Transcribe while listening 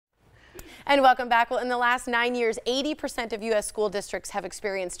And welcome back. Well, in the last 9 years, 80% of U.S. school districts have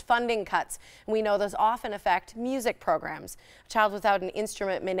experienced funding cuts. We know those often affect music programs. A child without an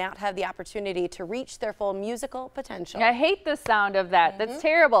instrument may not have the opportunity to reach their full musical potential. I hate the sound of that. That's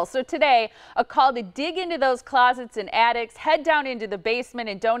terrible. So today, a call to dig into those closets and attics, head down into the basement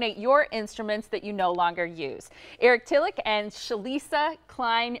and donate your instruments that you no longer use. Eric Tillich and Shalisa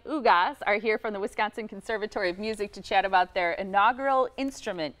Klein-Ugas are here from the Wisconsin Conservatory of Music to chat about their inaugural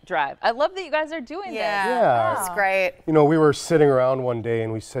instrument drive. I love that you guys are doing this. Yeah, it's great. You know, we were sitting around one day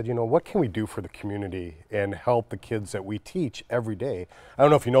and we said, you know, what can we do for the community and help the kids that we teach every day? I don't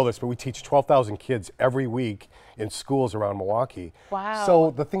know if you know this, but we teach 12,000 kids every week in schools around Milwaukee. Wow.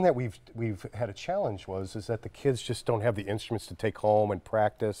 So the thing that we've had a challenge is that the kids just don't have the instruments to take home and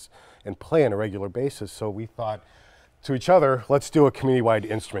practice and play on a regular basis. So we thought to each other, let's do a community-wide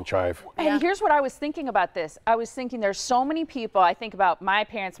instrument drive. And here's what I was thinking about this. I was thinking there's so many people. I think about my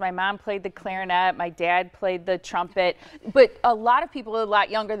parents. My mom played the clarinet. My dad played the trumpet. But a lot of people a lot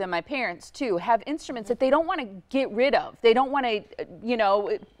younger than my parents, too, have instruments that they don't want to get rid of. They don't want to, you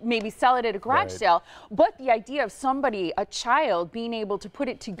know, maybe sell it at a garage sale. But the idea of somebody, a child, being able to put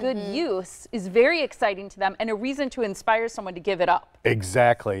it to good use is very exciting to them and a reason to inspire someone to give it up.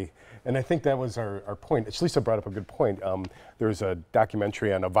 Exactly. And I think that was our point. Shalisa brought up a good point. There's a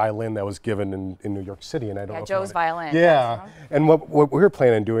documentary on a violin that was given in New York City, and I don't know. Joe's violin. Yeah, and what we're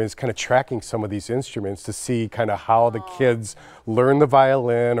planning on doing is kind of tracking some of these instruments to see kind of how the kids learn the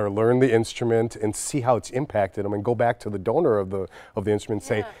violin or learn the instrument and see how it's impacted them, and go back to the donor of the instrument and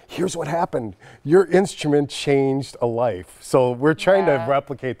say, here's what happened. Your instrument changed a life. So we're trying to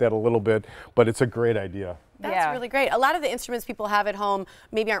replicate that a little bit, but it's a great idea. That's really great. A lot of the instruments people have at home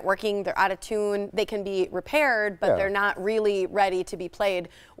maybe aren't working, they're out of tune, they can be repaired, but they're not really ready to be played.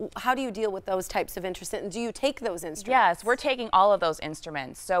 How do you deal with those types of instruments? Do you take those instruments? Yes, we're taking all of those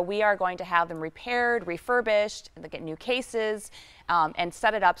instruments. So we are going to have them repaired, refurbished, and get new cases, and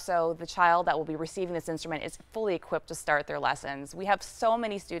set it up so the child that will be receiving this instrument is fully equipped to start their lessons. We have so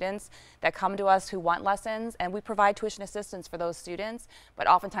many students that come to us who want lessons, and we provide tuition assistance for those students, but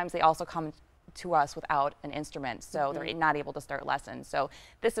oftentimes they also come to us without an instrument, so they're not able to start lessons. So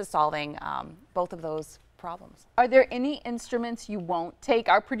this is solving both of those problems. Are there any instruments you won't take?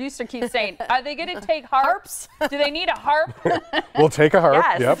 Our producer keeps saying, are they going to take harps? Do they need a harp? We'll take a harp.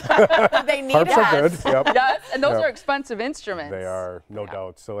 Yes. Yep. They need Harps are good. Yep. Yes, and those are expensive instruments. They are, no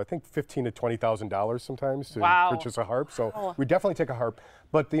doubt. So I think $15,000 to $20,000 sometimes to purchase a harp. So we definitely take a harp.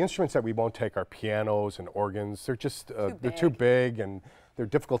 But the instruments that we won't take are pianos and organs. They're just they're too big and they're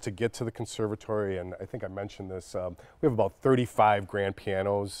difficult to get to the conservatory, and I think I mentioned this. We have about 35 grand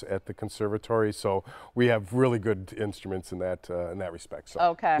pianos at the conservatory, so we have really good instruments in that respect. So,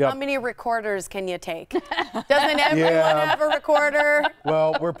 okay. How many recorders can you take? Doesn't everyone have a recorder?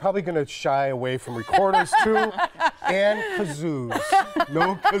 Well, we're probably going to shy away from recorders too, and kazoos.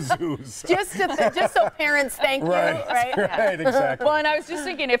 No kazoos. Just so parents thank you, right? Right, exactly. Well, and I was just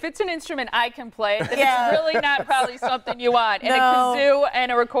thinking, if it's an instrument I can play, then it's really not probably something you want. And a kazoo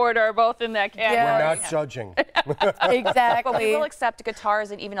and a recorder are both in that category. We're not judging. Exactly. But we will accept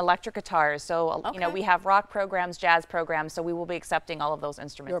guitars and even electric guitars. So, you know, we have rock programs, jazz programs, so we will be accepting all of those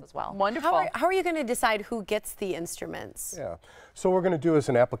instruments as well. Wonderful. How are you going to decide who gets the instruments? Yeah. So what we're going to do is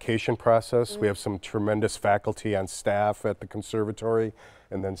an application process. We have some tremendous faculty on staff at the conservatory,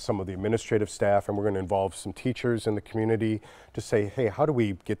 and then some of the administrative staff, and we're going to involve some teachers in the community to say, hey, how do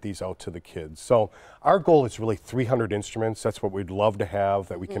we get these out to the kids? So our goal is really 300 instruments. That's what we'd love to have,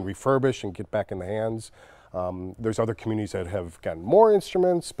 that we can refurbish and get back in the hands. There's other communities that have gotten more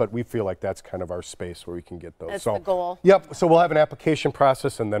instruments, but we feel like that's kind of our space where we can get those. That's the goal. Yep. So we'll have an application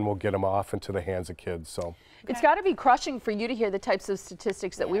process, and then we'll get them off into the hands of kids. So. It's got to be crushing for you to hear the types of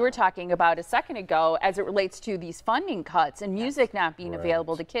statistics that we were talking about a second ago as it relates to these funding cuts and music not being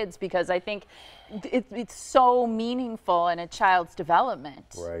available to kids, because I think it's so meaningful in a child's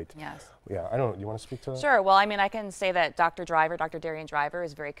development. Right. Yes. Yeah, I don't know, you want to speak to that? Sure. Well, I mean, I can say that Dr. Darian Driver,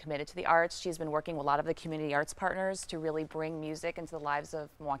 is very committed to the arts. She's been working with a lot of the community arts partners to really bring music into the lives of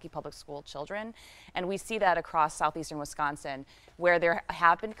Milwaukee Public School children. And we see that across southeastern Wisconsin. Where there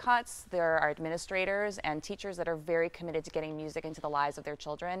have been cuts, there are administrators and teachers that are very committed to getting music into the lives of their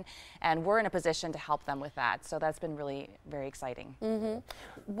children. And we're in a position to help them with that. So that's been really very exciting.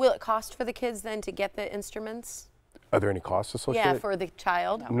 Will it cost for the kids then to get the instruments? Are there any costs associated? Yeah, for the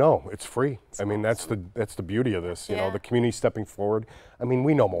child. No, it's free. I mean, that's the beauty of this. You know, Yeah. the community stepping forward. I mean,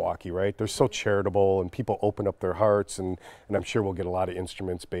 we know Milwaukee, right? They're so charitable, and people open up their hearts, and I'm sure we'll get a lot of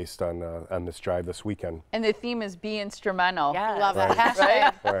instruments based on this drive this weekend. And the theme is be instrumental. Yes. Love that Right?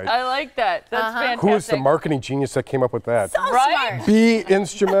 hashtag. Right. I like that. That's fantastic. Who is the marketing genius that came up with that? So Right? smart. Be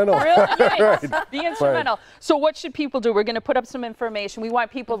instrumental. Brilliant. Be instrumental. So what should people do? We're going to put up some information. We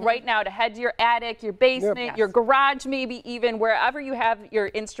want people right now to head to your attic, your basement, Yes. your garage, maybe even wherever you have your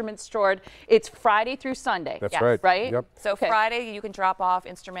instruments stored. It's Friday through Sunday. That's Yes. right. Right? Yep. So Okay. Friday, you can drop off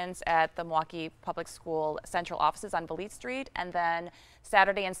instruments at the Milwaukee Public School central offices on Valete Street, and then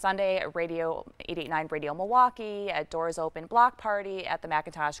Saturday and Sunday at Radio 889 Radio Milwaukee, at Doors Open Block Party, at the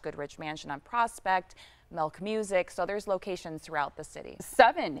McIntosh Goodrich Mansion on Prospect, Milk Music. So there's locations throughout the city.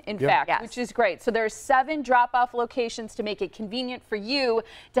 7, in fact, Yes. which is great. So there's 7 drop-off locations to make it convenient for you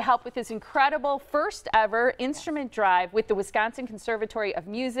to help with this incredible first ever instrument drive with the Wisconsin Conservatory of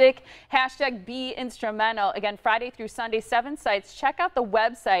Music. Hashtag Be Instrumental. Again, Friday through Sunday, 7 sites. Check out the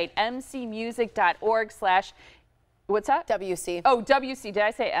website, mcmusic.org/. What's that? WC. Oh, WC. Did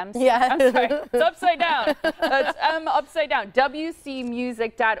I say MC? Yeah. I'm sorry. It's upside down. That's M upside down.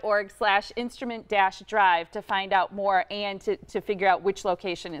 WCmusic.org/instrument-drive to find out more and to figure out which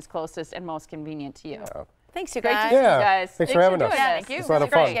location is closest and most convenient to you. Thanks, you Great to guys. see you Yeah. guys. Thanks for having doing us. this. Thank you. It's a lot of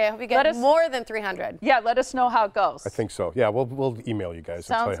Great. fun. Okay, I hope you Let get us- more than 300. Yeah, let us know how it goes. I think so. Yeah, we'll email you guys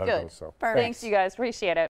and tell Sounds you how good. it goes. So. Perfect. Thanks, you guys. Appreciate it.